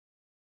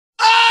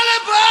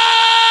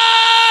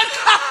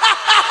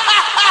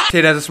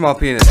Tate has a small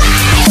penis.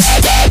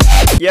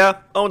 Yeah,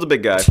 Owen's a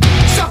big guy.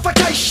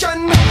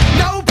 Suffocation,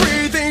 no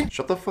breathing.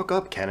 Shut the fuck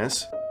up,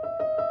 Kenneth.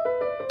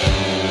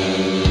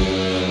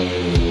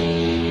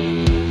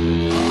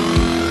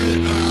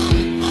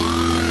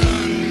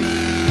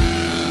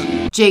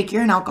 Jake,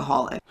 you're an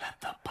alcoholic.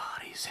 Let the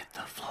bodies hit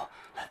the floor.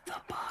 Let the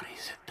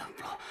bodies hit the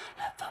floor.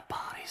 Let the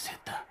bodies hit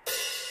the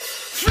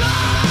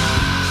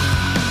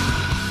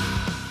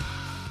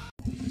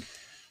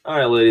All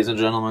right, ladies and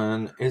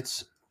gentlemen,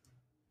 it's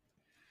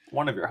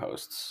one of your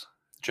hosts,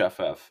 Jeff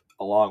F.,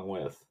 along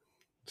with...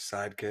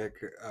 Sidekick,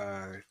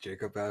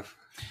 Jacob F.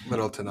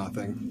 Little to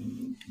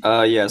nothing.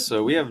 Yeah,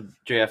 so we have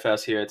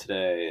JFS here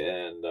today,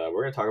 and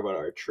we're going to talk about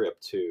our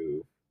trip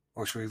to...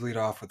 Oh, should we lead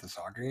off with the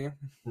soccer game?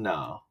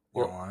 No.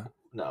 You don't want it?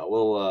 No,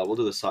 we'll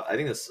do the I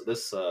think this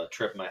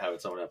trip might have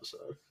its own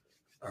episode.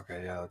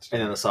 Okay, yeah, let's do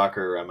And then it. the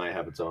soccer might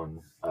have its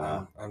own...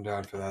 I'm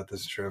down for that,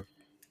 this trip.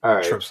 all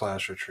right.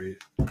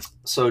 Trip/retreat.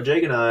 So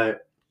Jake and I,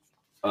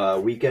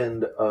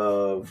 weekend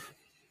of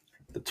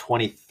the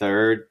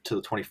 23rd to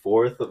the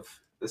 24th of...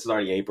 This is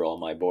already April on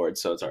my board,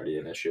 so it's already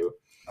an issue.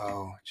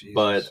 Oh, Jesus.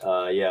 But,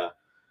 yeah.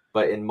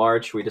 But in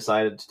March, we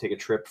decided to take a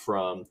trip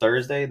from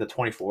Thursday, the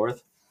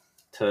 24th,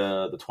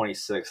 to the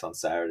 26th on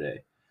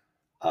Saturday,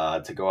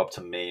 to go up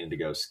to Maine to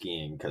go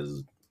skiing,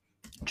 because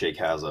Jake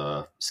has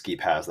a ski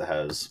pass that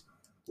has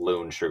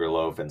Loon,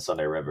 Sugarloaf, and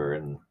Sunday River,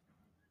 and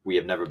we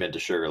have never been to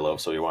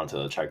Sugarloaf, so we wanted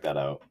to check that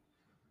out.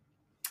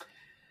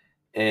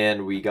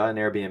 And we got an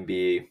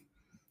Airbnb.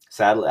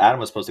 Sadly, Adam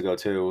was supposed to go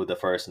too the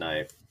first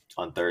night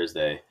on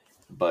Thursday,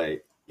 but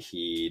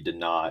he did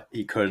not.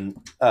 He couldn't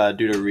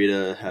due to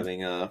Rita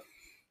having a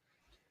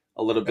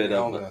little bit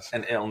of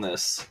an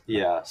illness.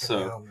 Yeah,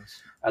 so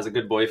as a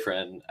good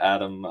boyfriend,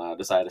 Adam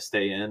decided to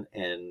stay in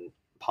and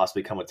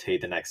possibly come with Tate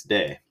the next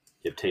day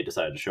if Tate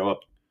decided to show up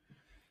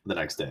the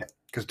next day.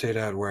 Because Tate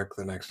had work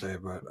the next day,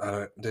 but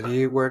did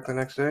he work the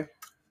next day?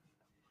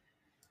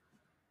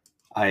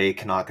 I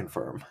cannot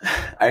confirm.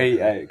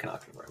 I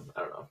cannot confirm. I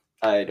don't know.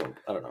 I don't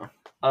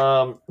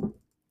know.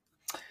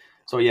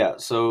 So yeah.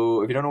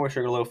 So if you don't know where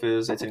Sugarloaf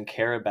is, it's in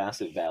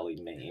Carrabassett Valley,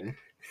 Maine,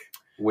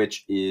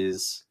 which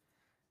is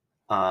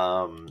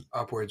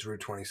Upwards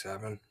Route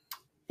 27.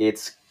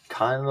 It's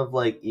kind of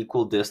like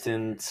equal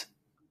distance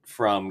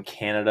from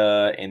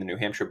Canada and the New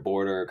Hampshire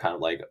border, kind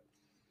of like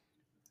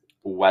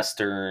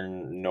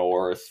northwestern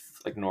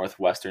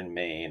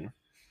Maine.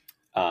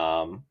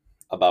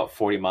 About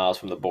 40 miles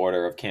from the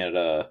border of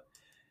Canada,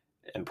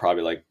 and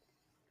probably like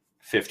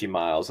 50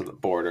 miles of the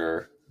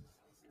border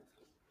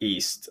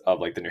east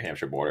of like the New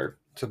Hampshire border.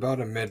 It's about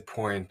a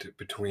midpoint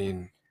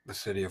between the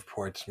city of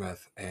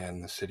Portsmouth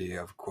and the city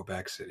of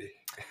Quebec City.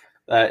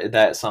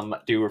 That some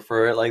do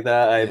refer it like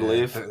that, I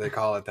believe. They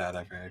call it that,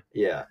 I've heard.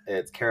 Yeah,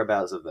 it's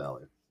Carrabassett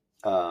Valley.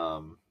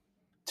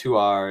 2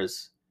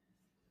 R's,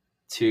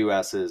 2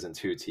 S's, and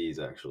 2 T's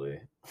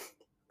actually.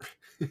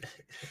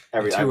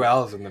 Two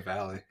L's in the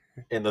valley.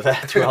 In the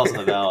 2 L's in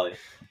the valley.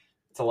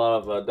 It's a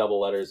lot of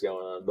double letters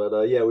going on.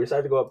 But yeah, we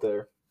decided to go up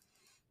there.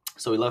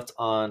 So we left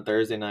on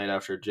Thursday night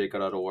after Jake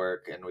got out of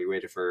work, and we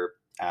waited for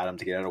Adam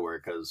to get out of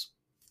work because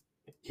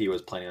he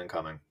was planning on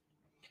coming.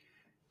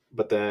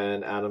 But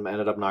then Adam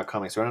ended up not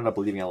coming, so I ended up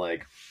leaving at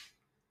like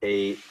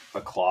 8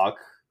 o'clock.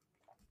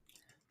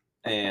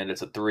 And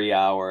it's a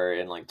 3-hour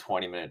and like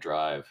 20-minute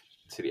drive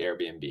to the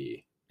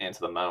Airbnb and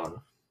to the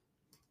mountain.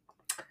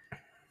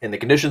 And the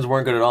conditions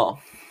weren't good at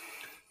all.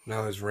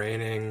 No, it was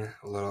raining,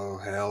 a little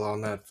hail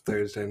on that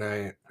Thursday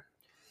night.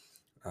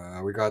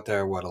 We got there,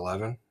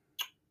 11?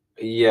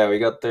 Yeah, we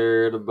got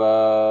there at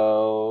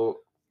about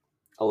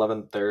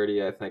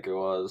 11:30, I think it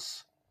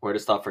was. We had to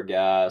stop for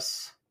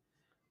gas.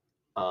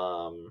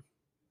 I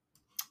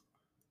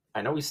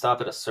know we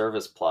stopped at a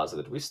service plaza.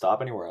 Did we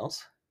stop anywhere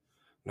else?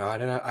 No, I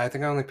didn't. I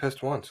think I only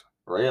pissed once.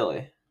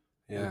 Really?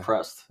 Yeah.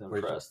 Impressed.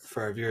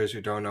 For our viewers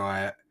who don't know,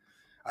 I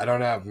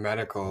don't have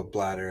medical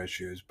bladder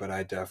issues, but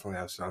I definitely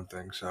have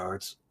something. So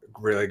it's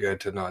really good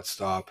to not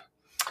stop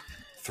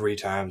 3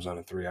 times on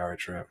a 3-hour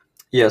trip.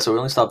 Yeah, so we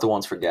only stopped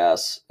once for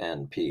gas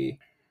and pee,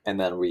 and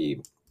then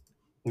we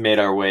made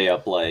our way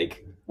up.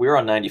 Like, we were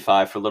on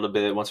 95 for a little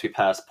bit. Once we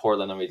passed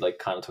Portland, and we like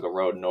kind of took a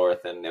road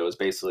north, and it was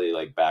basically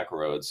like back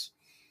roads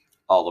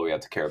all the way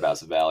up to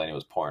Carrabassett Valley, and it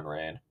was pouring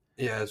rain.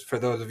 Yeah, for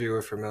those of you who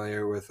are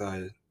familiar with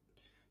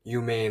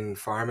Maine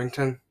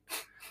Farmington,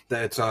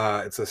 it's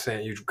the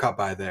same. You cut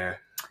by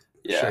there.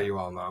 Yeah, I'm sure you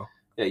all know.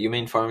 Yeah,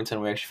 Maine Farmington.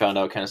 We actually found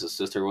out Kenneth's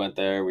sister went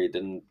there.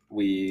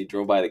 We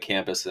drove by the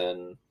campus,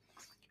 and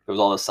there was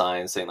all the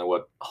signs saying like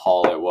what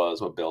hall it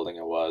was, what building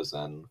it was,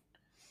 and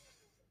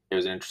it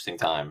was an interesting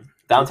time.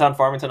 Downtown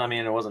Farmington, I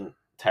mean, it wasn't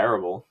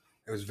terrible.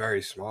 It was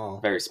very small.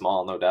 Very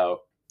small, no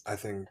doubt. I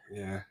think,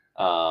 yeah.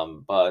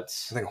 But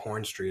I think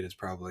Horn Street is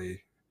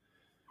probably...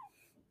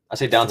 I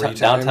say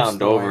downtown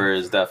Dover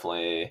is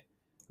definitely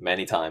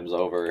many times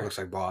over. It looks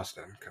like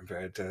Boston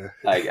compared to...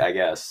 I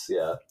guess,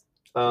 yeah.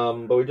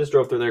 But we just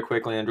drove through there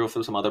quickly and drove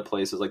through some other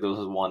places. Like there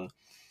was one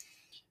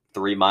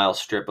 3-mile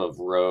strip of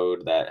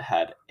road that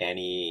had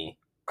any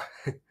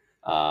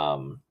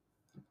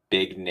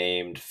big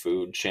named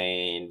food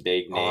chain,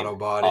 big name Auto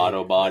body.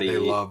 auto body. They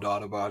loved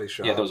auto body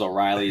shops. Yeah, those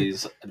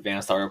O'Reilly's,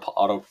 Advanced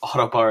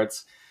Auto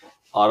Parts,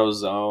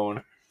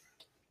 AutoZone.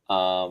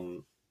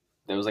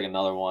 There was like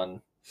another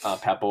one,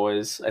 Pep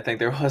Boys. I think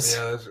there was.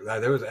 Yeah,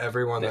 there was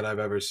everyone that I've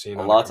ever seen.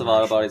 Lots of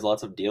auto bodies,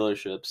 lots of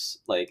dealerships.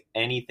 Like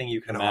anything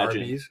you can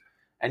imagine. Arby's.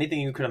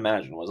 Anything you could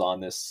imagine was on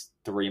this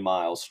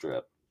 3-mile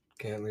strip.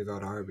 Can't leave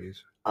out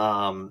Arby's.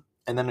 And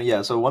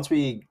then so once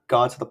we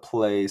got to the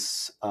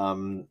place,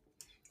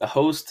 the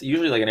host,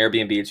 usually like an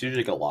Airbnb, it's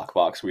usually like a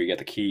lockbox where you get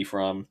the key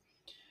from,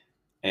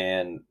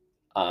 and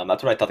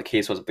that's what I thought the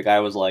case was. But the guy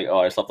was like, "Oh,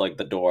 I just left like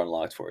the door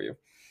unlocked for you,"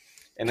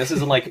 and this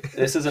isn't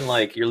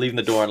like you're leaving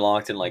the door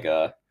unlocked in like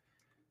a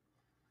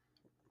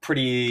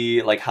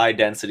pretty like high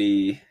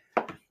density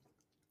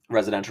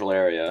residential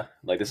area.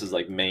 Like this is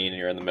like Maine, and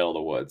you're in the middle of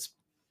the woods.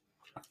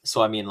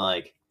 So I mean,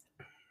 like,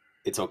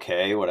 it's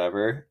okay,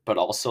 whatever, but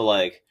also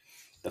like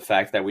the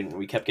fact that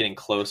we kept getting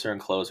closer and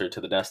closer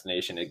to the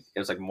destination, it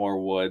was like more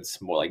woods,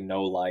 more like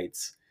no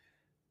lights.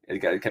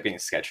 It kept getting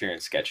sketchier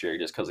and sketchier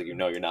just because like you're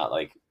not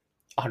like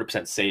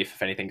 100% safe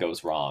if anything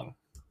goes wrong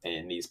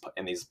in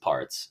these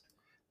parts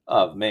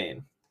of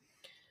Maine.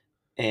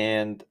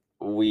 And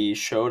we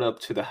showed up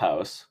to the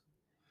house,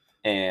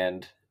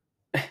 and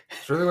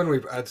it's really when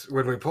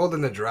we pulled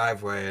in the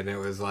driveway and it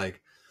was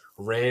like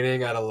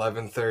raining at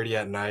 11:30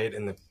 at night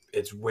and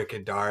it's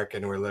wicked dark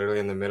and we're literally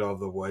in the middle of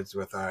the woods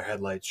with our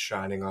headlights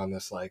shining on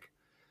this like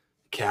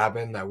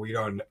cabin that we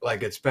don't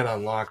like. It's been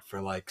unlocked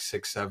for like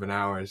 6-7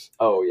 hours.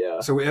 Oh yeah.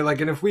 So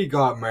and if we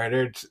got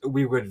murdered,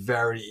 we would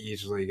very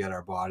easily get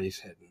our bodies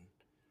hidden.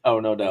 Oh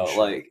no doubt.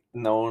 Like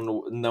no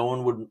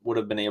one would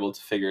have been able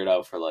to figure it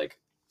out for like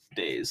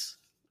days.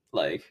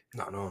 Like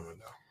no one would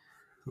know.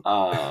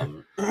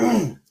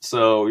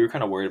 So we were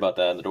kind of worried about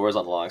that, and the door was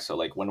unlocked. So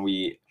like when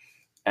we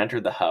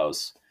entered the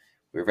house,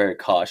 we were very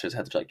cautious,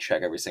 had to like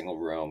check every single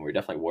room. We were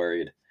definitely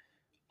worried.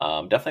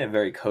 Definitely a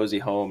very cozy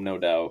home, no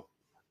doubt.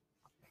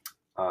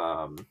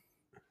 I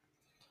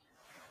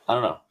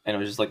don't know. And it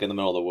was just like in the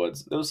middle of the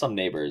woods. There was some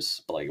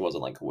neighbors, but like it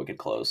wasn't like wicked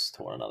close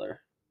to one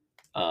another.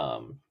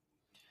 But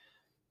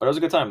it was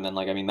a good time. And then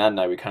like, I mean, that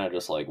night we kind of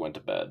just like went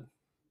to bed,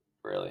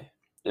 really.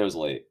 It was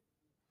late.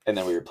 And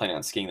then we were planning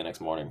on skiing the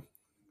next morning.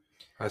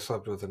 I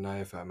slept with a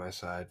knife at my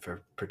side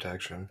for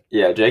protection.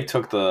 Yeah, Jake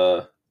took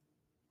the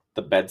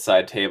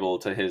bedside table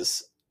to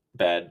his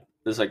bed.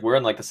 There's like we're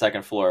in like the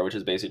second floor, which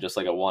is basically just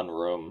like a one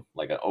room,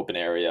 like an open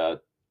area,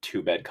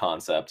 2-bed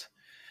concept.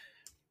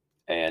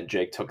 And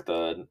Jake took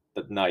the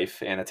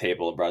knife and a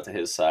table and brought it to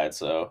his side,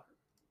 so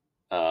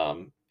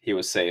he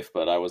was safe,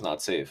 but I was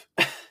not safe.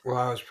 Well,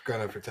 I was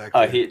gonna protect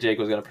you. Jake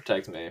was gonna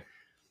protect me.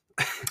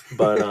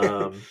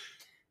 But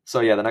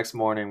so yeah, the next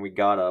morning we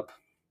got up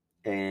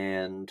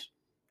and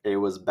it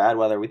was bad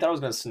weather. We thought it was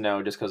gonna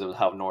snow just because it was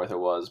how north it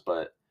was,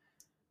 but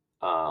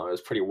it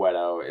was pretty wet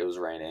out. It was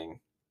raining.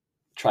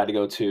 Tried to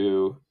go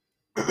to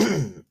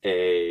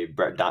a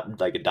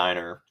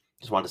diner.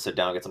 Just wanted to sit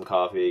down, get some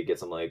coffee, get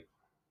some like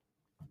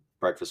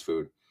breakfast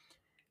food,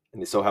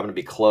 and they so happened to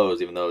be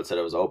closed, even though it said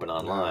it was open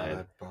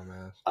online.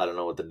 I don't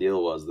know what the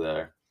deal was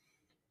there,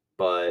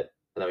 but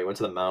then we went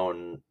to the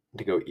mountain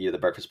to go eat at the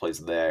breakfast place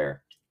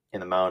there. In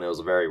the mountain, it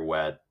was very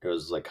wet. It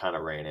was like kind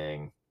of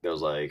raining. There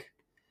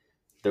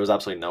was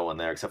absolutely no one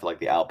there except for like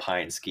the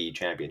Alpine Ski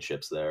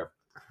Championships there.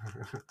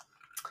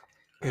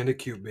 And a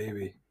cute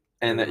baby.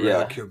 And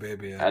a cute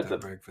baby at the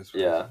breakfast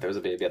place. Yeah, there was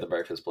a baby at the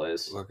breakfast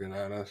place. Looking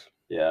at us.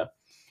 Yeah.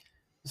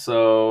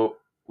 So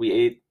we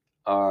ate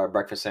our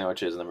breakfast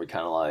sandwiches, and then we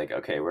kind of like,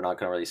 okay, we're not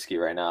going to really ski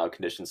right now.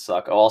 Conditions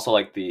suck. Oh, also,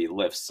 like the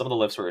lifts. Some of the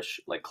lifts were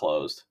like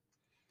closed.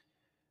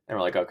 And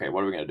we're like, okay,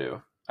 what are we going to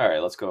do? All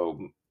right, let's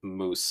go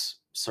moose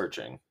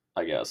searching,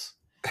 I guess.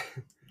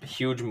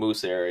 Huge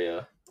moose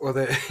area. Well,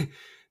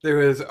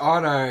 there's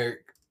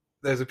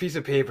a piece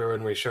of paper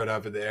when we showed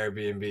up at the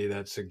Airbnb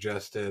that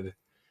suggested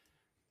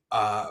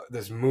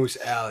this Moose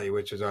Alley,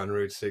 which is on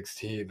Route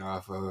 16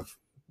 off of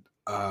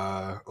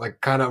like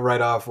kind of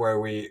right off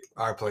where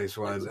our place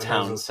was. Like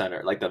town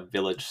center, like the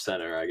village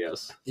center, I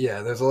guess.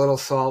 Yeah, there's a little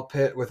salt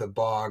pit with a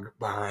bog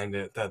behind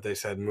it that they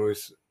said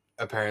moose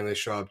apparently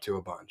show up to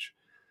a bunch.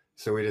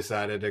 So we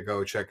decided to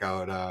go check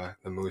out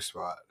the moose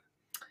spot.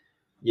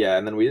 Yeah,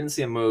 and then we didn't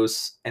see a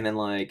moose, and then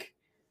like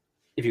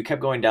if you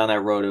kept going down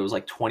that road, it was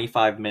like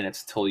 25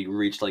 minutes until you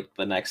reached like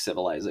the next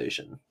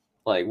civilization,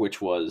 like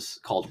which was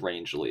called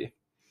Rangeley.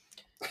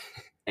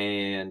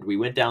 And we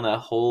went down that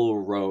whole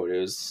road. It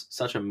was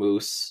such a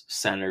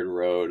moose-centered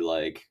road.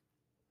 Like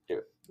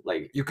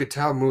you could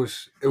tell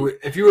moose.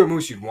 If you were a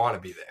moose, you'd want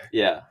to be there.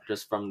 Yeah,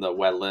 just from the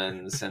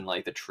wetlands and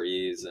like the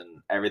trees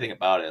and everything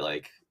about it.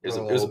 Like it was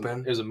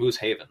a moose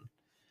haven.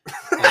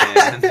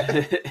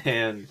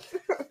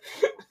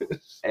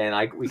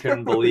 And we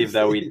couldn't believe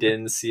that we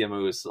didn't see a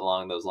moose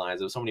along those lines.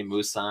 There was so many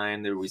moose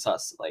signs. We saw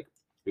like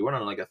we went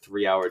on like a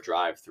 3-hour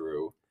drive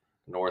through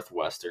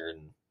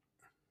northwestern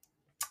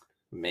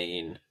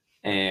Maine,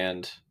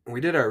 and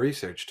we did our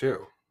research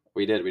too.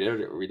 We did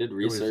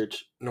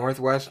research.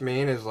 Northwest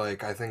Maine is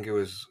like, I think it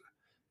was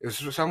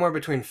somewhere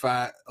between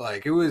 5.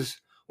 Like it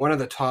was one of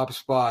the top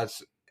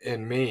spots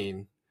in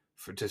Maine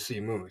to see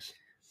moose.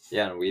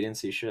 Yeah, and we didn't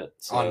see shit.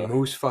 So. On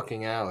Moose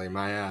fucking Alley,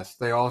 my ass.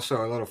 They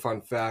also, a little fun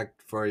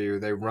fact for you,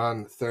 they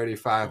run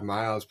 35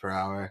 miles per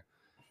hour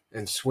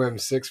and swim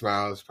 6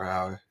 miles per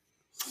hour.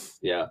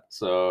 Yeah,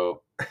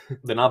 so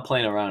they're not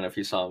playing around if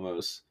you saw a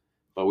moose.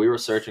 But we were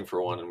searching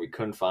for one and we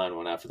couldn't find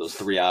one after those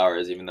 3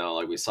 hours, even though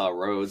like we saw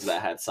roads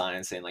that had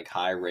signs saying like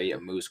high rate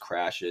of moose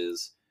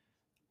crashes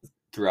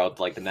throughout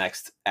like the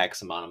next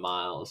X amount of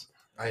miles.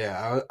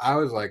 Yeah, I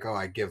was like, oh,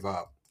 I give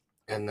up.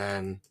 And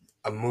then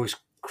a moose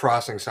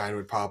crossing sign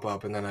would pop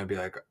up, and then I'd be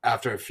like,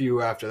 after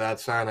that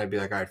sign, I'd be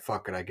like, all right,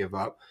 fuck it, I give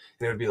up.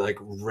 And it would be like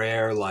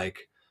rare,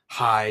 like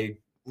high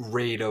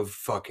rate of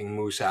fucking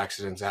moose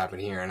accidents happen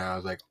here, and I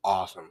was like,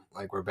 awesome,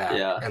 like we're back.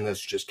 Yeah. And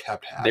this just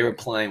kept happening. They were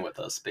playing with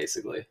us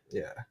basically.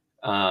 Yeah.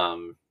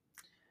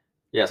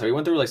 Yeah, so we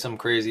went through like some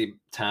crazy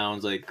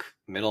towns, like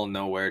middle of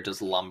nowhere,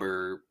 just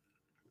lumber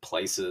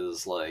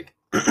places, like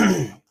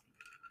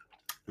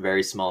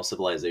very small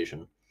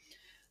civilization.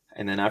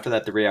 And then after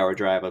that 3-hour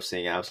drive of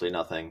seeing absolutely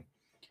nothing,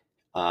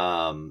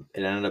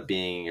 it ended up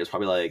being, it was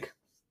probably like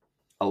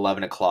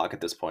 11 o'clock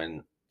at this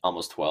point,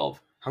 almost 12.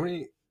 How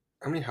many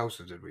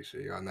houses did we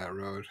see on that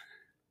road?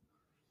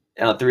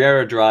 And a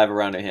 3-hour drive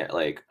around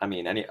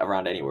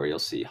around anywhere, you'll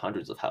see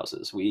hundreds of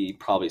houses. We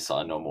probably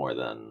saw no more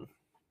than.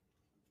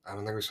 I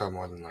don't think we saw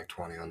more than like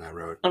 20 on that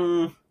road.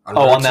 On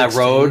that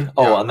road?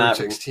 Yeah, on that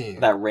 16.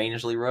 That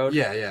Rangeley Road?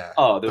 Yeah.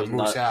 Oh, there was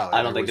Moose not. Alley,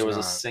 I don't think there was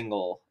not. a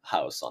single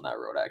house on that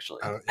road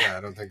actually. I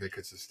don't think they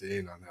could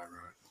sustain on that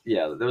road.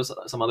 Yeah, there was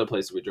some other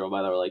places we drove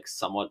by that were like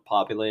somewhat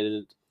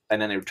populated,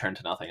 and then it returned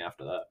to nothing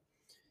after that.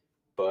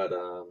 But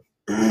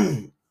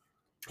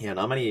yeah,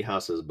 not many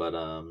houses, but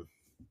I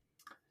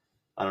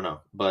don't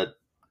know. But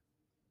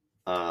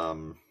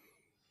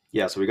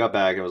yeah, so we got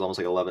back. It was almost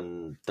like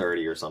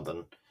 11:30 or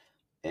something,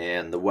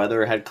 and the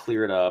weather had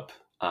cleared up.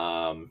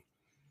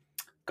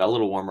 Got a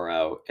little warmer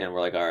out, and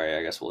we're like, all right,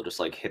 I guess we'll just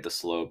like hit the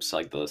slopes.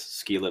 Like the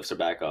ski lifts are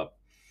back up,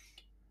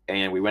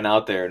 and we went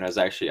out there, and it was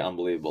actually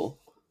unbelievable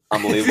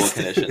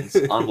conditions.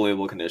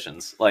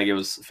 Like it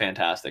was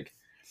fantastic.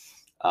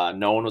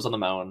 No one was on the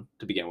mountain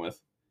to begin with.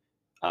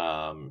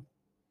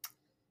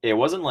 It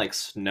wasn't like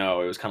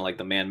snow. It was kind of like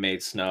the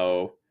man-made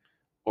snow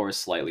or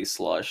slightly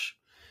slush.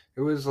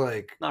 It was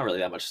like not really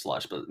that much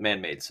slush, but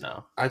man-made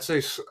snow. I'd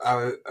say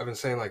I've been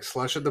saying like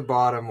slush at the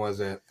bottom was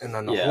it, and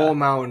then the whole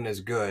mountain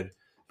is good.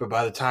 But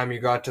by the time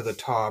you got to the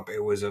top, it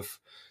was a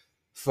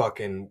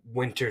fucking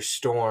winter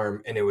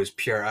storm, and it was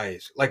pure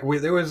ice. Like we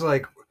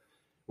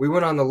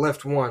went on the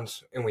lift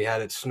once, and we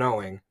had it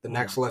snowing. The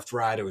next lift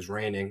ride, it was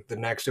raining. The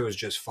next, it was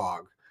just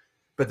fog.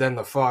 But then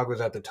the fog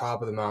was at the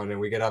top of the mountain,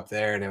 and we get up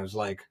there, and it was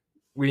like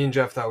we and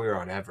Jeff thought we were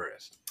on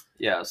Everest.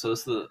 Yeah, so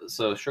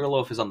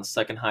Sugarloaf is on the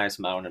second highest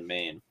mountain in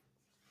Maine,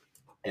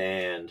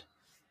 and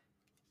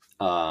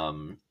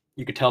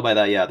you could tell by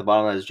that. Yeah, at the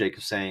bottom, as Jake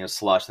was saying, it was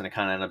slush, and it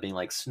kind of ended up being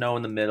like snow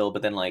in the middle.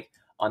 But then, like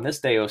on this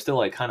day, it was still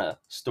like kind of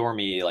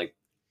stormy, like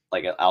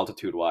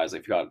altitude wise.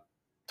 Like if you got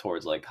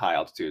towards like high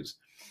altitudes.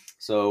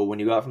 So when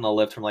you got from the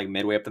lift from like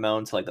midway up the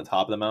mountain to like the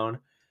top of the mountain,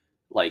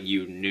 like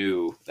you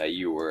knew that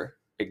you were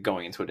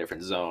going into a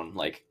different zone.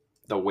 Like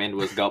the wind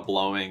was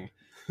blowing.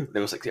 It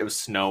was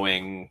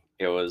snowing.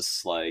 It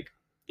was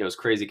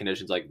crazy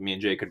conditions. Like me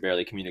and Jay could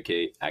barely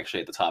communicate actually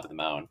at the top of the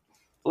mountain.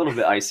 A little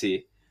bit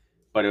icy,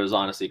 but it was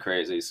honestly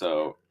crazy.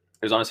 So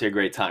it was honestly a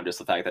great time. Just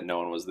the fact that no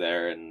one was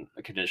there and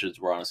the conditions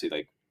were honestly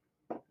like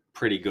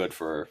pretty good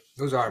for.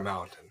 It was our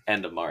mountain.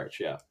 End of March,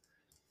 yeah.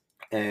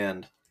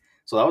 And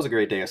so that was a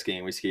great day of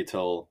skiing. We skied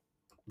till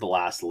the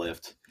last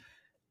lift,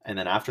 and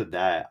then after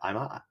that,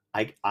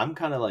 I'm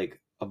kind of like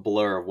a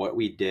blur of what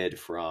we did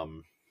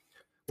from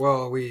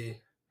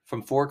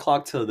 4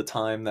 o'clock to the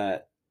time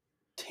that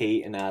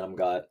Tate and Adam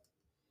got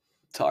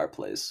to our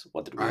place.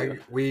 What did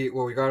we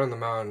do? We got on the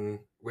mountain.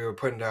 We were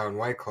putting down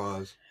White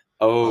Claws.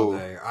 Oh, all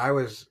day. I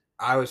was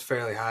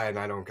fairly high, and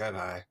I don't get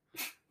high.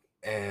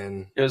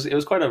 And it was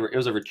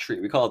a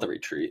retreat. We call it the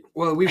retreat.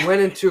 Well, we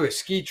went into a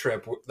ski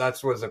trip. That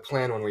was the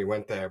plan when we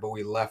went there, but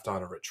we left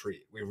on a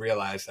retreat. We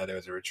realized that it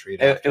was a retreat.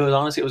 It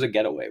was a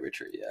getaway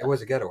retreat. Yeah, it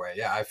was a getaway.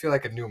 Yeah, I feel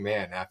like a new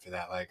man after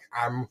that. Like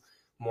I'm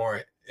more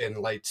in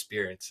light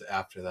spirits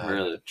after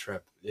that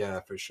trip.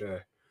 Yeah, for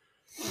sure.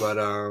 But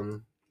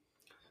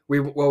we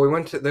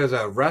went to. There's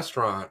a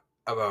restaurant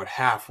about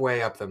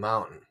halfway up the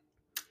mountain.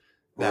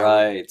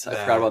 I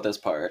forgot about this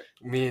part.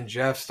 Me and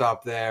Jeff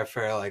stopped there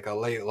for like a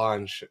late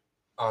lunch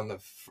on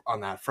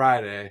that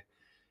Friday,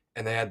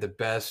 and they had the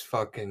best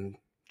fucking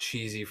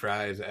cheesy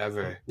fries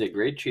ever. Yeah,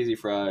 great cheesy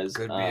fries.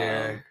 Good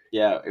beer.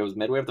 Yeah, it was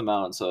midway up the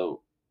mountain, so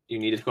you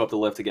needed to go up the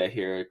lift to get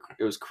here.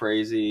 It was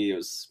crazy. It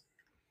was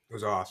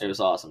awesome. It was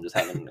awesome. Just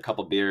having a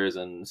couple beers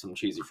and some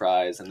cheesy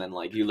fries, and then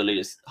like you literally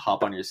just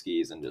hop on your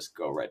skis and just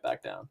go right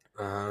back down.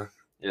 Yeah,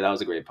 that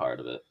was a great part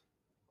of it.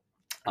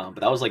 But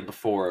that was like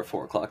before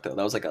 4 o'clock though.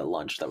 That was like a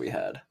lunch that we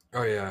had.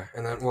 Oh yeah,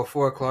 and then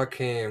 4 o'clock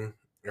came.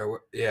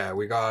 Yeah,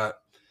 we got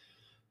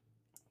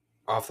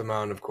off the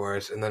mountain, of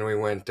course, and then we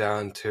went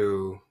down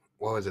to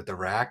what was it, the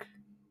Rack?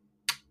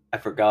 I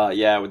forgot.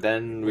 Yeah, but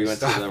then we went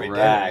to stopped, the we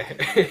rack.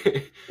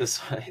 did.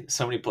 This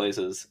so many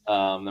places.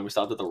 Then we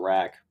stopped at the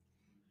rack,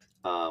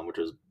 which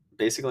was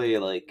basically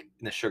like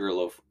in the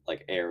Sugarloaf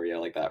like area,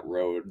 like that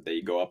road that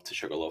you go up to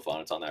Sugarloaf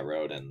on. It's on that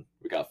road, and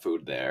we got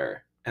food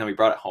there, and then we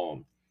brought it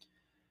home.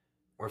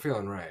 We're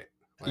feeling right.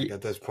 Like Ye-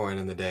 at this point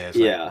in the day, it's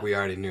Yeah. like we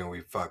already knew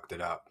we fucked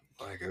it up.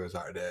 Like it was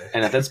our day.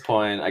 And at this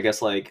point, I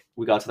guess like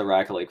we got to the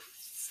rack at like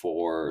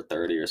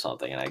 4:30 or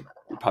something, and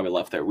I probably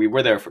left there. We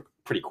were there for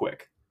pretty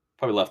quick.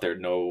 Probably left there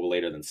no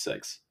later than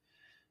 6,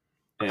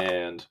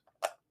 and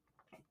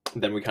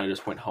then we kind of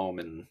just went home.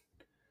 And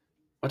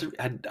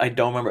I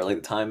don't remember like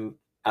the time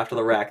after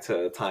the rack to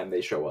the time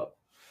they show up.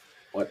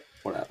 What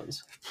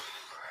happens?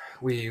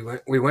 We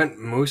went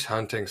moose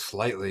hunting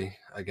slightly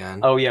again.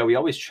 Oh yeah, we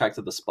always checked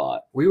at the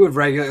spot. We would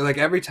regularly, like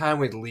every time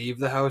we'd leave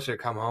the house or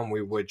come home,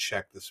 we would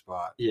check the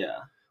spot. Yeah.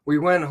 We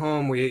went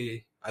home.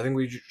 I think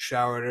we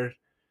showered,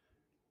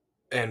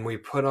 and we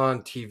put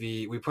on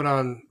TV. We put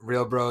on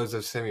Real Bros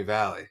of Simi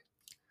Valley,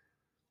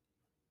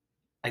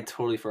 I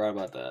totally forgot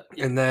about that.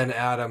 and then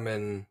Adam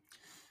and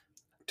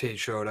Tate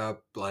showed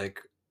up.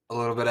 Like a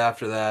little bit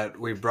after that,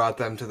 we brought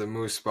them to the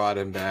moose spot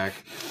and back,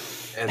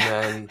 and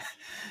then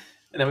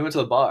And then we went to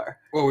the bar.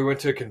 well, we went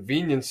to a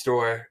convenience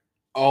store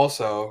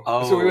also.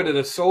 So we went on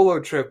a solo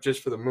trip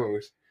just for the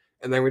moose,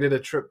 and then we did a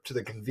trip to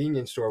the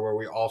convenience store where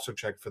we also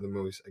checked for the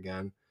moose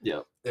again.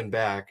 Yep. And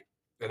back,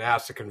 and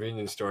asked the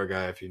convenience store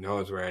guy if he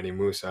knows where any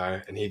moose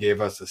are, and he gave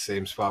us the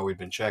same spot we'd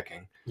been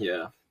checking.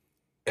 Yeah.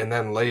 And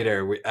then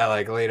later,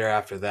 later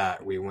after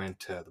that, we went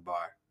to the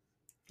bar.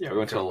 Yeah, we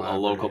went to a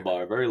local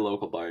bar, very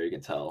local bar. You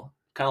can tell,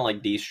 kind of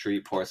like D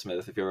Street, Portsmouth.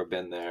 If you've ever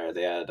been there,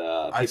 they had.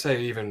 I'd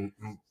say even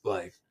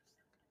like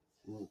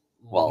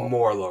Well-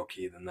 more low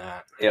key than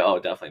that. Yeah, oh,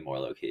 definitely more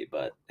low key,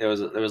 but there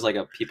was like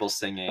a people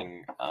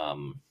singing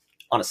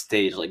on a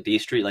stage like D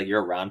Street, like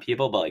you're around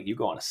people, but like you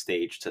go on a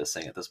stage to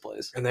sing at this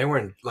place. And they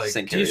weren't like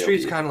Sing D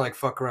Street's karaoke. kind of like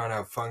fuck around,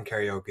 have fun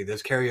karaoke.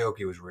 This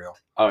karaoke was real.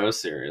 Oh, it was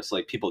serious.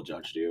 Like people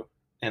judged you,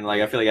 and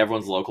like I feel like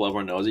everyone's local,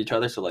 everyone knows each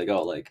other, so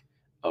like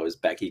is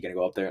Becky gonna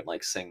go up there and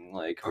like sing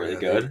like Oh, really yeah,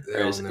 good? they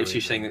Or all is, knew if she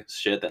each other. sings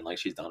shit, then like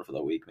she's done for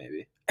the week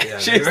maybe. Yeah,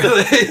 She's they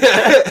really,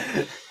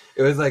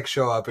 it was like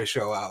show up or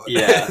show out.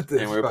 Yeah, This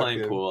and we were playing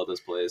fucking- pool at this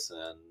place,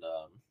 and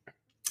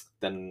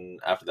then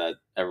after that,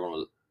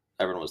 everyone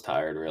was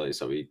tired really,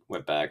 so we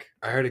went back.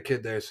 I heard a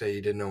kid there say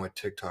he didn't know what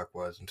TikTok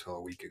was until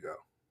a week ago,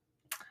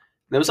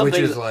 There was which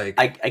something is like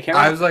I can't.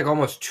 I Remember, was like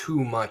almost too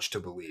much to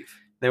believe.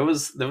 there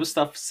was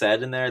stuff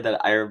said in there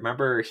that I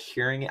remember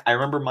hearing. I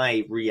remember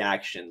my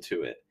reaction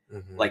to it,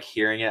 Mhm. like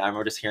hearing it. I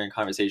remember just hearing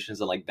conversations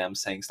of like them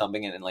saying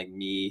something, and then like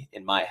me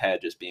in my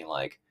head just being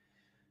like,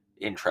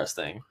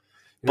 interesting, You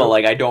but know,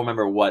 like I don't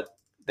remember what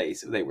they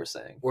were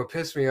saying. what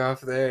pissed me off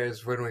there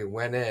is when we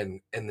went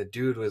in and the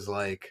dude was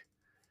like,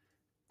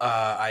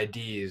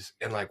 IDs,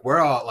 and like we're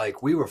all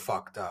like we were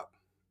fucked up.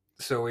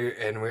 So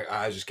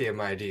I just gave him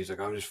my IDs, like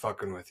I'm just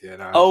fucking with you.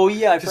 And I was, Oh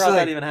yeah, I just forgot like-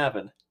 that even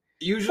happened.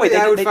 usually wait,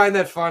 I would they- find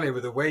that funny,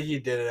 but the way he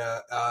did it,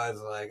 I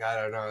was like, I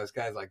don't know, this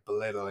guy's like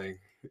belittling.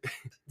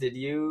 Did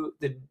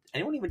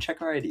anyone even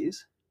check our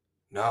IDs?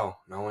 No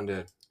one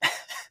did.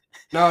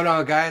 No,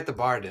 a guy at the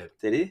bar did.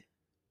 Did he?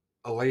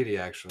 A lady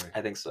actually.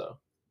 I think so.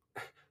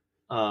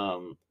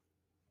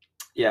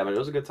 Yeah, but it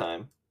was a good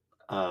time.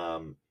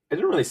 It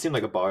didn't really seem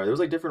like a bar. There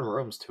was like different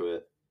rooms to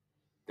it.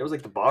 There was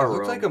like the bar It room.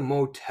 looked like a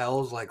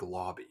motel's like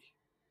lobby.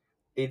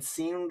 It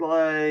seemed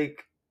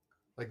like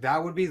Like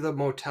that would be the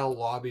motel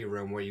lobby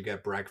room where you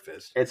get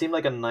breakfast.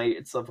 a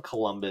Knights of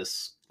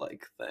Columbus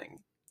like thing.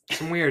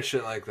 Some weird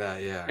shit like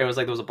that, yeah. It was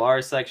like there was a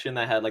bar section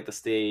that had like the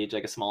stage,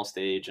 like a small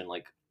stage, and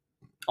like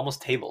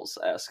almost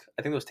tables-esque.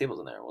 I think there was tables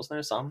in there. Wasn't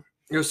there some?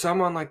 There was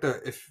some on like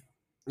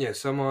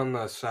some on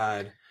the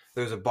side.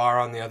 There's a bar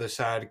on the other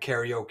side,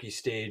 karaoke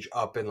stage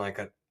up in like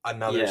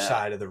another Yeah.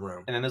 side of the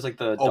room. And then there's like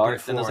the Open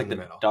darts. Then there's floor like in the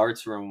the middle.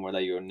 darts room where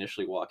that you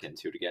initially walk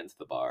into to get into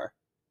the bar,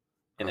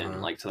 and then Uh-huh.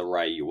 like to the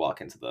right you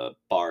walk into the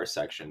bar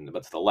section,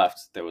 but to the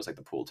left there was like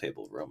the pool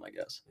table room, I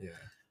guess. Yeah.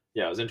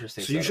 Yeah, it was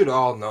interesting. So you setup. should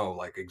all know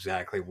like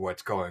exactly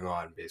what's going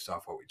on based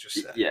off what we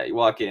just said. Yeah, you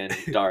walk in,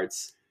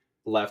 darts,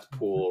 left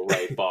pool,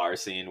 right bar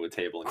scene with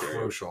table and karaoke.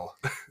 Crucial.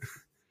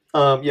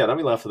 Yeah, then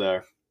we left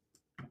there.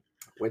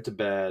 Went to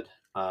bed.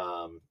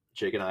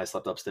 Jake and I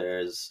slept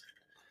upstairs.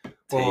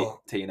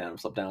 Well, Tate and Adam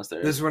slept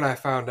downstairs. This is when I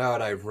found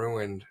out I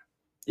ruined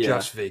yeah.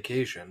 just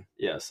vacation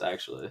Yes,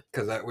 actually.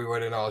 because we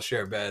wouldn't all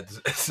share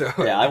beds. So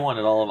Yeah, I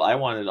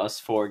wanted us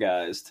 4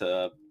 guys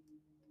to.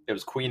 It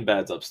was queen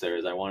beds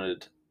upstairs. I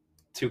wanted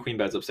 2 queen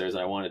beds upstairs,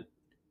 and I wanted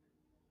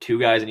 2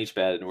 guys in each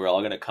bed, and we're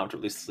all gonna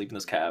comfortably sleep in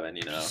this cabin,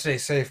 you know. Stay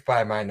safe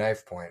by my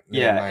knife point.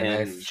 Yeah, my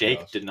and knife Jake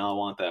skills. did not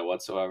want that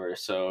whatsoever.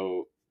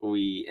 So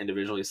we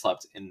individually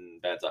slept in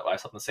beds. I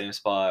slept in the same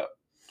spot.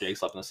 Jake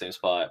slept in the same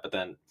spot. But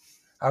then,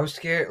 I was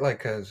scared,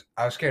 because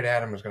I was scared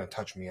Adam was gonna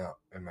touch me up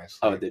in my sleep.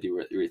 oh, did you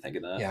were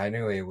thinking that? Yeah, I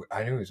knew he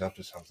was up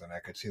to something. I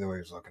could see the way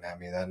he was looking at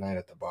me that night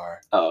at the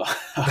bar. Oh,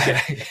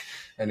 okay.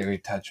 I knew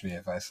he'd touch me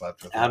if I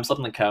slept with him. Adam slept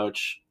on the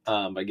couch.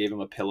 I gave him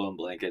a pillow and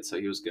blanket, so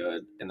he was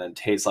good. And then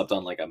Tate slept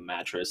on like a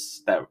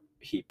mattress that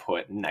he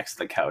put next to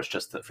the couch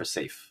just for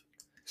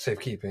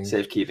Safekeeping.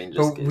 Safekeeping.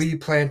 But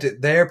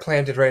they're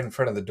planted right in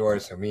front of the door,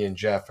 so me and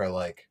Jeff are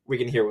like, we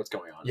can hear what's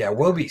going on. yeah,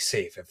 we'll be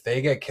safe. If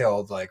they get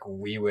killed, like,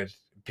 we would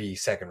be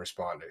second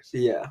responders.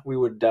 Yeah, we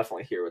would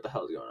definitely hear what the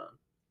hell's going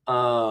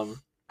on.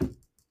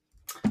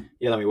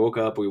 Yeah, then we woke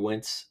up, we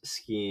went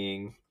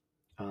skiing.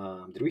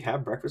 Did we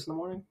have breakfast in the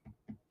morning?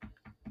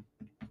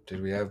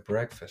 Did we have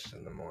breakfast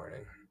in the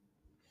morning?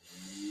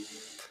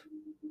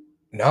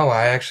 No,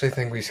 I actually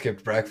think we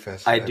skipped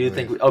breakfast. I do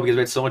think because we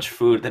had so much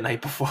food the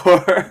night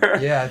before.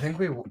 Yeah, I think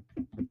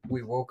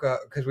we woke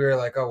up because we were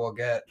like, oh, we'll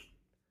get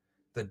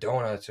the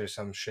donuts or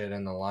some shit,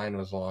 and the line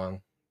was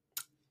long.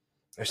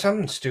 Or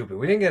something stupid.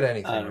 We didn't get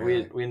anything.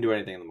 We didn't do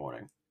anything in the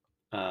morning.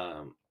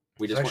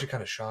 It's actually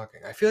kind of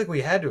shocking. I feel like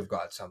we had to have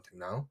got something,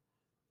 no?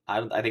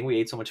 I think we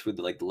ate so much food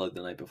like the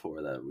night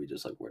before that we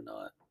just like we're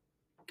not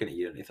gonna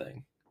eat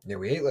anything. Yeah,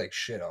 we ate like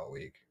shit all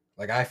week.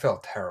 Like, I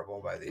felt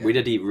terrible by the end. We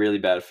did eat really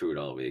bad food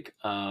all week,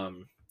 all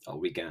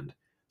weekend.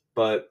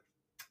 But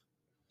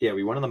yeah,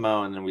 we went on the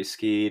mountain and we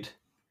skied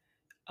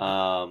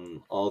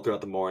all throughout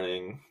the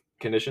morning.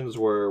 Conditions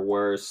were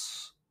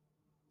worse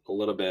a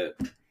little bit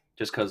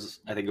just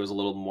because I think it was a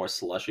little more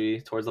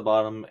slushy towards the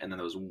bottom, and then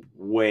there was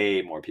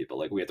way more people.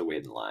 Like, we had to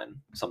wait in line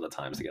some of the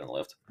times to get on the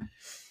lift.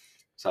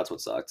 So that's what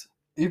sucked.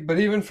 But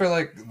even for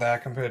like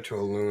that compared to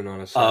a loon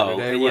on a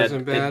Saturday,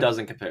 wasn't bad. It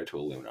doesn't compare to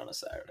a loon on a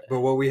Saturday.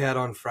 But what we had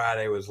on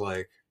Friday was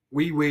like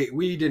we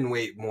didn't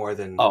wait more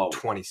than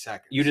 20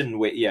 seconds. You didn't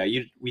wait. Yeah,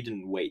 we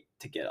didn't wait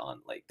to get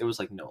on. Like, there was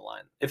like no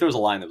line. If there was a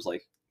line, there was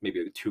like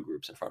maybe like 2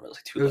 groups in front of us,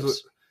 like 2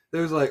 lifts.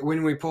 There was like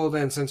when we pulled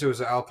in, since it was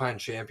an Alpine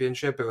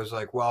Championship, it was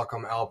like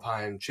welcome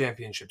Alpine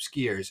Championship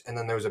skiers, and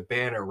then there was a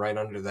banner right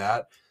under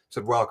that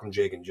said welcome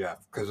Jake and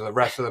Jeff, because the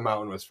rest of the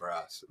mountain was for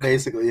us.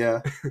 Basically,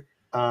 yeah.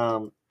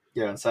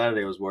 Yeah, on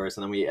Saturday was worse,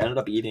 and then we ended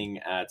up eating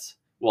at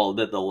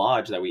the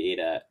lodge that we ate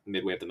at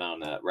midway up the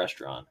mountain, that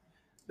restaurant.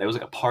 There was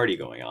like a party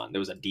going on. There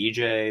was a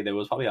DJ. There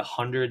was probably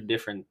 100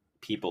 different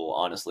people,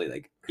 honestly,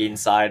 like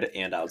inside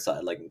and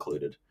outside, like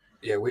included.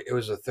 Yeah, it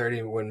was a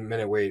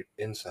 31-minute wait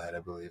inside, I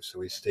believe, so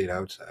we stayed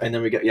outside. And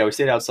then we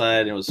stayed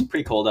outside, and it was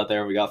pretty cold out there,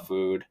 and we got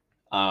food.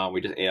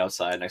 We just ate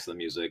outside next to the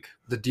music.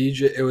 The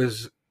DJ, it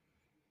was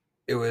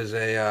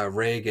a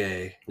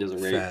reggae. It was a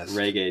fest.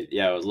 reggae.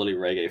 Yeah, it was literally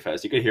reggae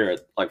fest. You could hear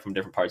it like from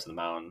different parts of the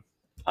mountain.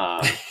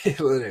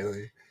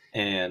 Literally.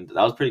 And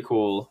that was pretty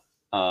cool.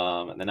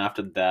 And then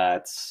after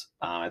that,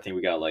 I think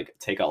we got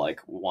take out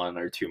 1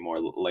 or 2 more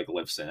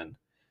lifts in.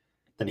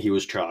 Then he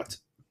was trucked,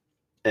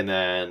 and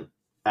then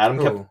Adam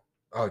kept.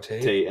 Oh,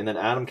 Tate. And then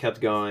Adam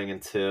kept going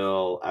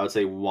until I would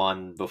say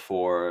 1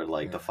 before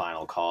the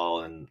final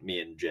call, and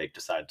me and Jake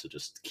decided to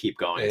just keep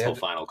going until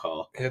final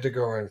call. He had to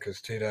go in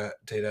because Tate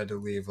had to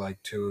leave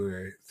 2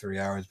 or 3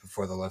 hours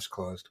before the lifts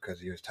closed because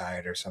he was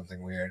tired or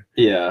something weird.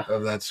 Yeah,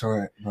 of that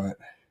sort. But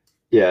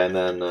yeah, and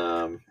then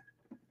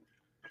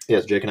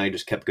so Jake and I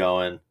just kept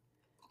going,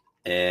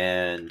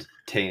 and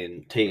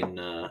Tate and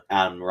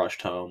Adam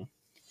rushed home,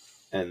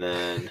 and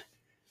then.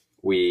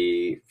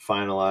 We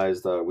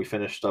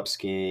finished up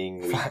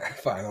skiing. We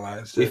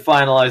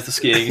finalized the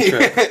skiing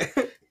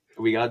trip.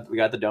 we got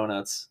the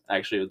donuts.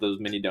 Actually, those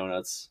mini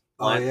donuts.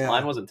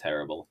 Mine wasn't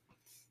terrible.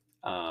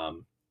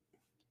 And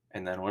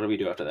then what did we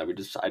do after that?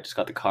 I just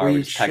got the car.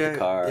 We just packed the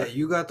car. Yeah,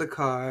 you got the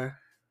car.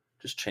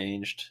 Just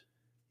changed.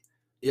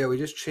 Yeah, we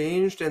just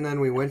changed, and then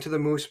we went to the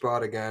moose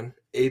spot again.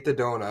 Ate the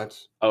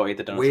donuts. Oh, ate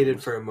the donuts.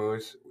 Waited for a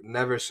moose.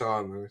 Never saw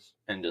a moose.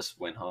 And just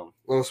went home.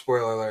 Little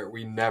spoiler alert: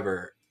 we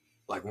never.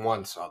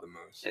 Once saw the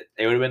moose. It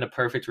would have been a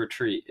perfect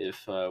retreat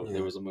if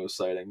there was a moose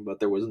sighting, but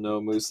there was no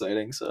moose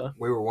sighting, so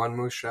we were 1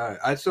 moose shy.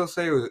 I'd still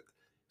say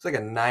it's like a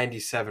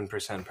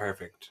 97%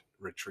 perfect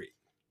retreat.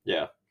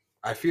 Yeah,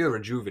 I feel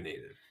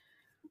rejuvenated.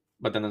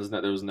 But then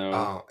there was no.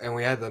 Oh, and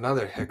we had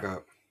another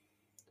hiccup.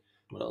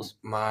 What else?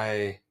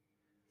 Me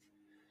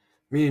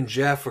and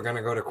Jeff were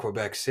gonna go to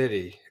Quebec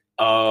City.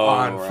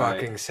 On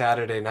fucking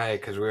Saturday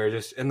night because we were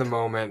just in the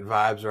moment.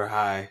 Vibes were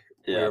high.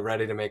 Yeah. We were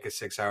ready to make a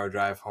 6-hour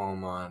drive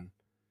home on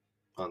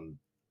we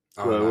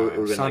were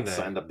gonna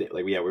Sunday.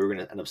 we were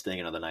gonna end up staying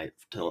another night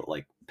till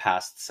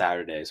past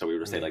Saturday, so we were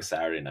gonna stay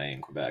Saturday night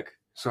in Quebec.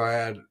 So I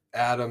had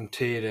Adam,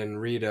 Tate, and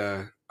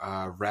Rita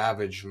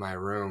ravage my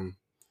room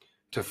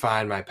to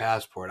find my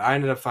passport. I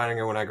ended up finding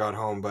it when I got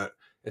home, but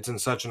it's in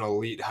such an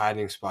elite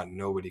hiding spot,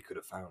 nobody could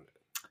have found it.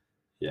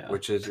 Yeah,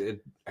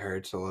 it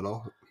hurts a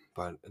little,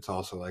 but it's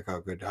also a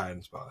good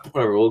hiding spot.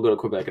 Whatever, we'll go to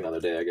Quebec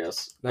another day, I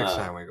guess. Next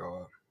time we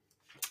go up.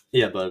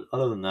 Yeah, but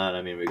other than that,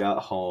 I mean, we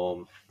got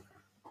home.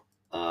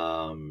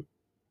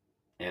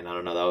 And I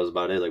don't know, that was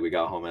about it. We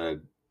got home at a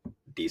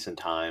decent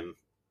time.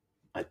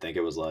 I think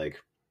it was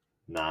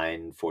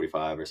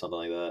 9:45 or something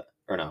like that.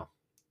 Or no,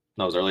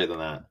 it was earlier than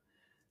that.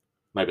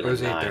 Might be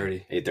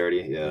 8:30.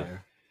 8:30, yeah.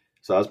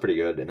 So that was pretty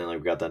good. And then we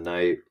got that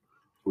night.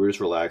 We were just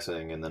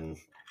relaxing, and then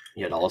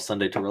you had all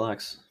Sunday to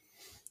relax.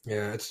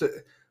 Yeah,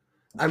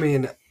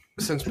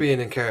 since being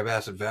in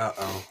Carrabassett Valley,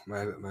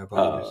 my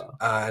apologies,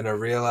 and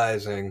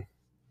realizing,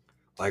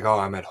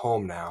 I'm at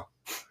home now.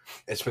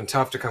 It's been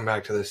tough to come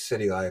back to this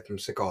city life. I'm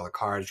sick of all the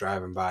cars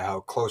driving by,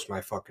 how close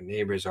my fucking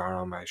neighbors are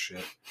on my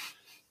shit.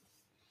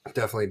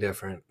 Definitely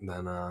different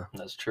than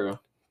That's true.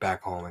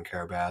 back home in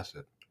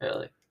Carrabassett.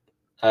 Really.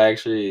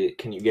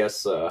 Can you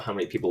guess how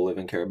many people live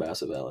in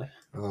Carrabassett Valley?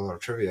 A little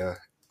trivia.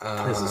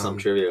 This is some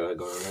trivia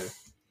going on there.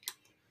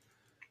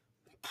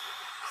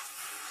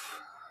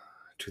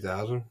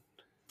 2,000?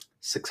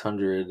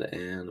 600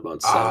 and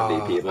about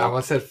 70 people. I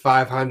almost said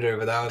 500,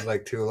 but that was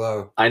like too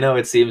low. I know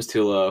it seems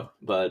too low,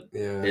 but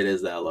Yeah. it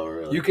is that low,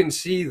 really. You can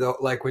see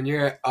like when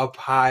you're up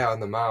high on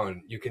the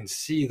mountain, you can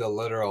see the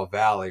literal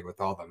valley with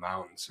all the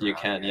mountains. You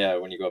can, surrounding it. yeah.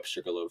 When you go up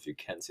Sugarloaf, you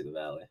can see the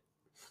valley.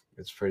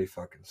 It's pretty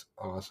fucking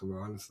awesome,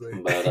 honestly.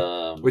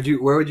 But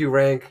where would you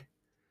rank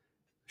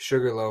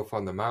Sugarloaf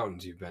on the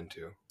mountains you've been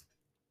to?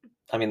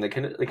 I mean, the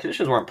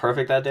conditions weren't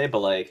perfect that day, but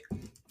like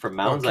for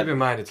mountains, keep in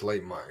mind it's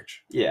late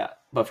March. Yeah,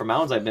 but for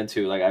mountains I've been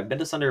to, like I've been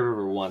to Sunday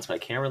River once, but I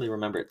can't really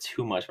remember it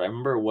too much. But I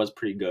remember it was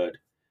pretty good.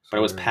 But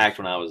it was packed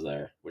when I was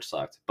there, which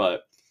sucked.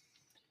 But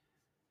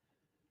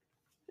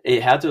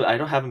it had to.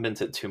 Haven't been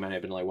to too many.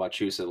 I've been to, like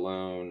Wachusett,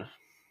 Loon.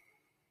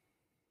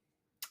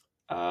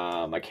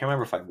 I can't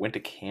remember if I went to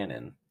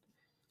Cannon.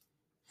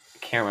 I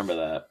can't remember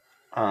that.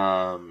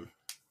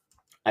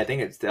 I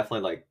think it's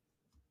definitely like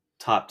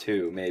top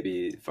 2,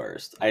 maybe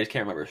first. I just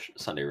can't remember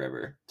Sunday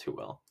River too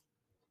well.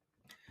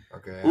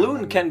 Okay.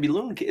 Loon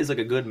is like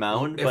a good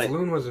mountain, if but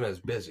Loon wasn't as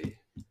busy,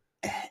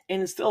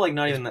 and it's still like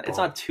not even. It's bomb.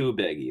 not too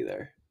big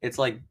either. It's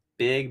like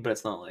big, but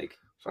it's not like.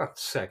 It's not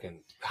second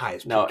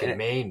highest No, peak in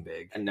Maine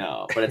big.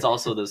 No, but it's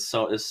also there's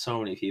so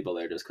many people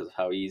there just because of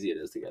how easy it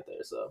is to get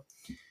there. So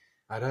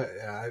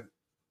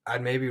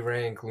I'd maybe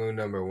rank Loon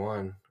number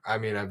 1. I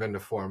mean, I've been to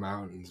 4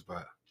 mountains,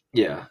 but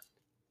yeah,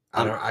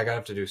 I gotta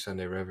have to do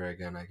Sunday River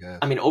again, I guess.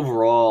 I mean,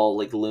 overall,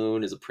 like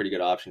Loon is a pretty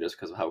good option just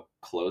because of how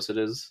close it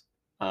is.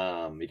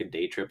 You can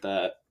day trip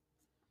that,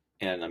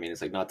 and I mean,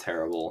 it's like not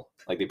terrible.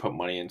 Like they put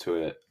money into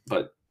it,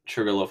 but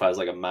Sugarloaf has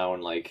like a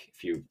mountain. Like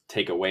if you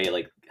take away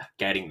like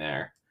getting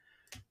there,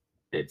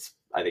 I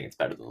think it's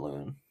better than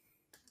Loon.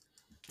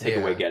 Take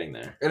away getting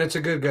there, and it's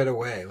a good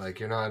getaway. Like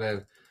you're not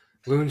in.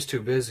 Loon's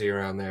too busy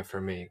around there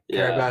for me.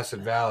 Yeah. Carrabassett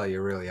Valley,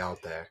 you're really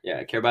out there.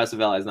 Yeah, Carrabassett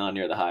Valley is not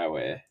near the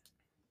highway.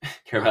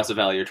 Carrabassett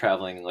Valley, you're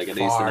traveling like at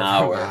least Far an from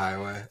hour. the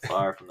highway.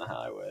 Far from the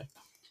highway.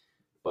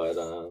 But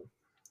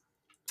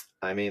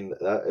I mean,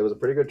 it was a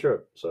pretty good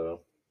trip.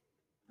 So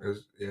it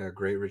was a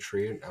great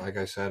retreat. Like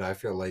I said, I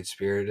feel light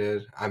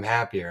spirited. I'm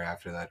happier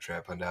after that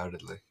trip,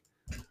 undoubtedly.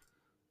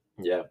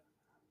 Yeah,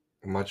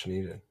 much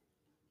needed.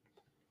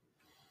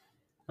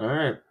 All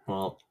right,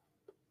 well.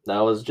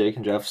 That was Jake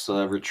and Jeff's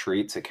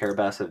retreat to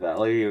Carrabassett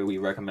Valley. We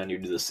recommend you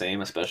do the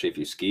same, especially if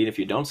you ski. And if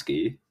you don't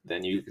ski,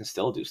 then you can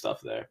still do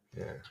stuff there.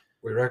 Yeah.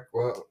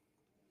 Well,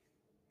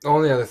 the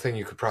only other thing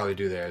you could probably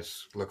do there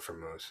is look for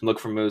moose. Look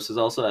for moose is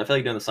also, I feel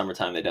like during the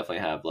summertime, they definitely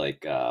have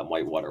like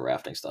whitewater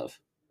rafting stuff.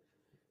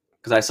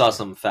 Because I saw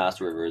some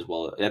fast river as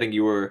well. I think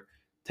you were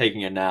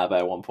taking a nap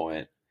at one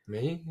point.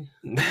 Me?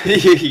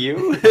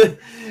 You?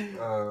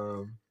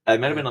 I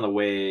might have been yeah. on the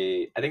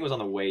way. I think it was on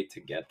the way to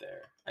get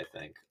there. I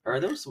think, or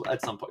there was at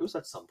some point. It was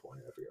at some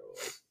point. I forget what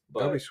it was. But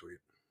That'd be sweet.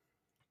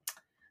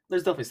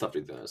 There's definitely stuff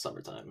to do in the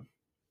summertime.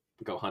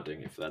 Go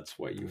hunting if that's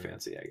what you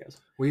fancy, I guess.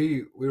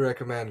 We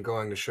recommend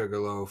going to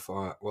Sugarloaf.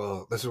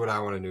 Well, this is what I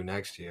want to do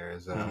next year.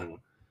 Is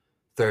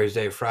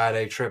Thursday,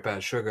 Friday trip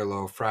at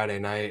Sugarloaf. Friday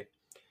night,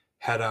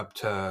 head up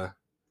to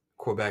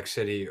Quebec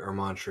City or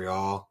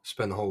Montreal.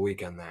 Spend the whole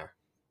weekend there.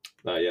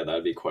 Yeah, that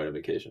would be quite a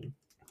vacation.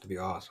 It'd be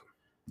awesome.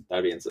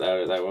 That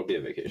would be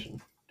a vacation.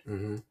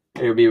 Mm-hmm.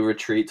 It would be a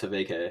retreat to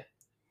vacay.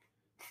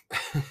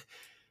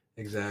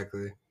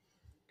 Exactly.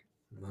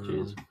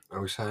 Jeez. Are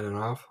we signing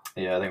off?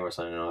 Yeah, I think we're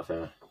signing off.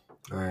 Yeah.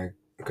 All right.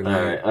 Good All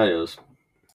night. right. Adios.